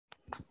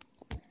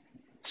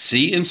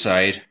See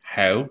inside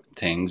how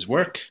things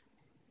work.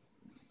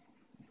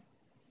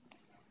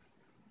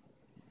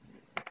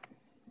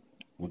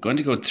 We're going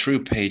to go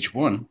through page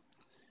 1,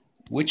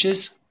 which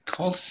is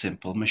called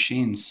Simple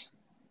Machines.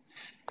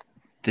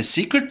 The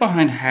secret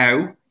behind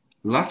how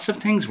lots of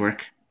things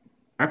work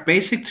are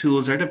basic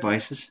tools or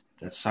devices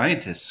that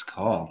scientists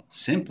call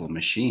simple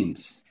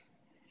machines.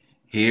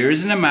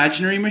 Here's an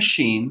imaginary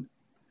machine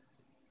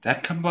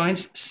that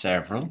combines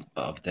several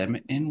of them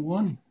in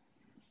one.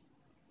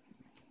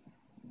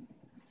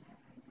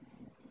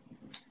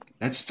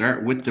 Let's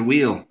start with the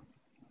wheel.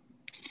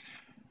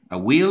 A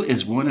wheel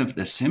is one of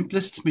the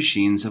simplest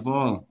machines of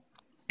all.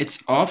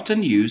 It's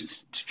often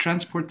used to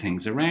transport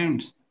things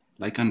around,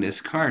 like on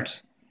this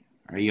cart.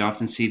 Or you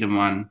often see them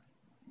on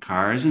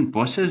cars and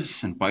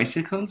buses and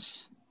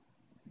bicycles.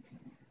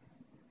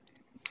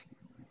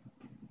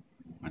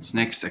 What's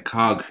next? A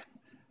cog.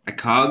 A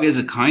cog is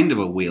a kind of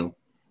a wheel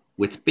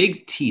with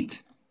big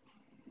teeth.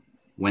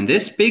 When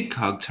this big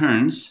cog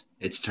turns,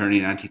 it's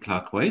turning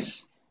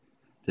anti-clockwise.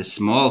 The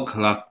small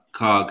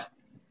cog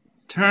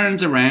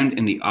turns around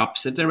in the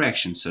opposite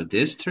direction. So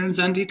this turns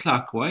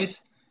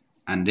anti-clockwise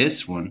and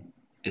this one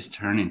is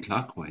turning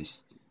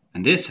clockwise.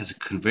 And this has a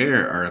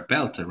conveyor or a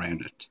belt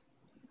around it,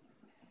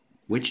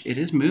 which it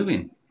is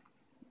moving.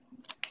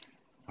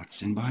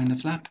 What's in behind the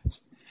flap?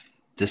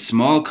 The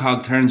small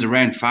cog turns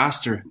around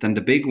faster than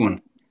the big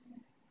one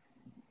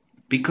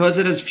because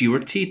it has fewer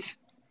teeth.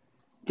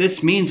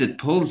 This means it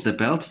pulls the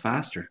belt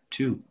faster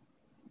too.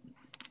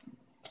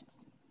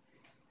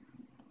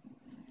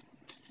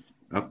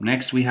 Up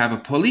next we have a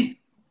pulley.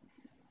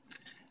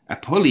 A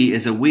pulley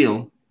is a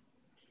wheel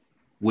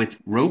with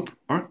rope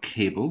or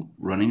cable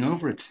running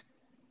over it.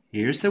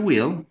 Here's the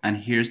wheel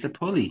and here's the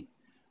pulley.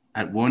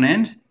 At one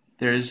end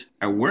there's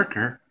a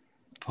worker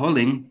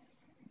pulling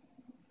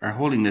or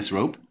holding this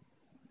rope,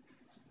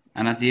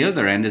 and at the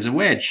other end is a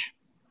wedge.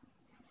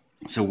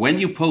 So when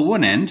you pull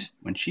one end,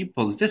 when she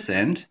pulls this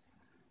end,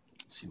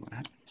 let's see what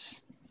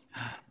happens.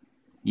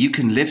 You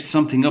can lift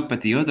something up at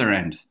the other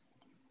end,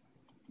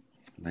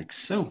 like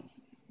so.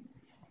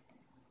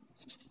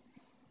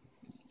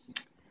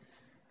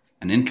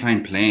 An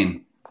inclined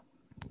plane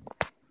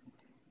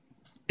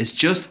is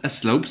just a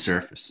sloped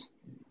surface.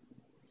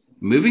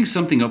 Moving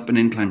something up an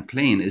inclined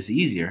plane is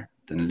easier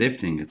than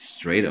lifting it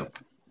straight up.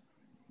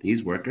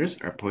 These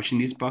workers are pushing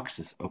these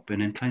boxes up an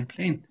inclined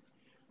plane.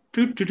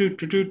 What do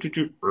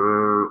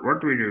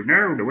we do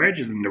now? The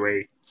wedge is in the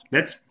way.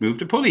 Let's move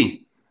the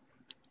pulley.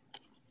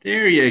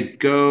 There you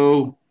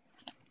go.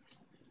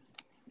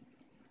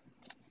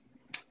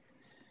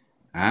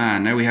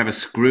 Now we have a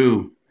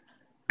screw.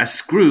 A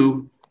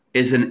screw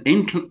is an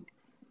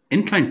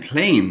inclined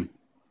plane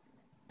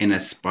in a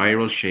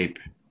spiral shape.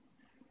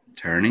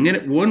 Turning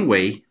it one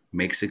way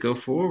makes it go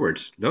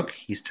forward. Look,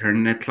 he's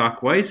turning it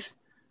clockwise.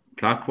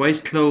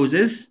 Clockwise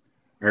closes.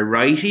 A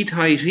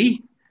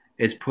righty-tighty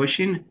is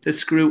pushing the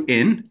screw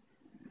in.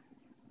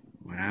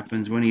 What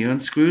happens when he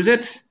unscrews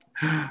it?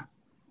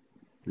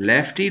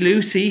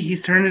 Lefty-loosey,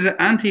 he's turning it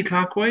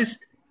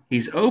anti-clockwise.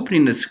 He's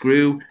opening the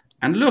screw,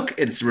 and look,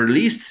 it's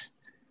released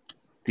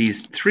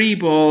these 3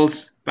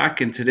 balls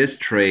back into this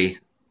tray.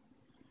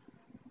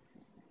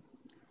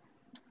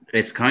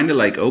 It's kind of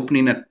like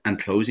opening it and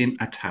closing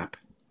a tap.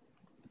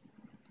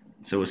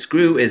 So a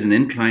screw is an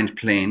inclined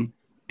plane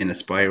in a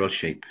spiral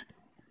shape.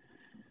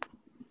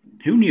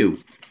 Who knew?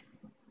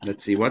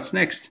 Let's see what's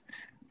next.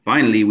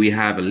 Finally, we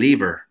have a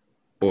lever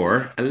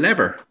or a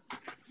lever,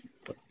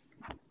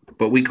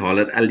 but we call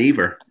it a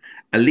lever.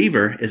 A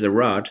lever is a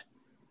rod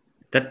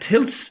that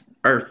tilts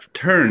or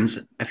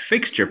turns a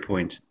fixture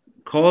point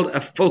called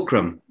a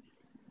fulcrum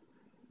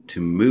to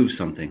move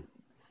something.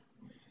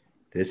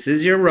 This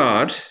is your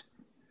rod.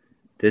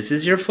 This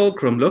is your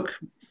fulcrum. Look,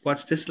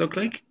 what's this look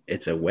like?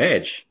 It's a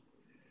wedge.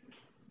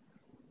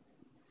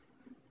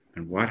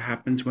 And what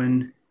happens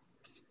when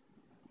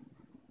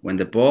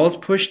the ball's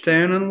pushed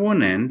down on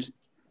one end,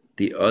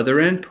 the other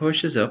end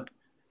pushes up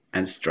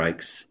and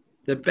strikes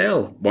the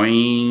bell.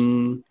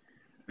 Boing!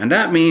 And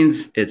that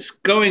means it's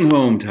going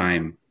home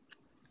time.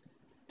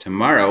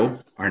 Tomorrow,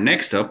 or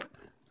next up,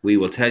 we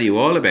will tell you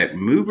all about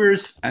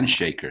movers and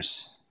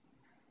shakers.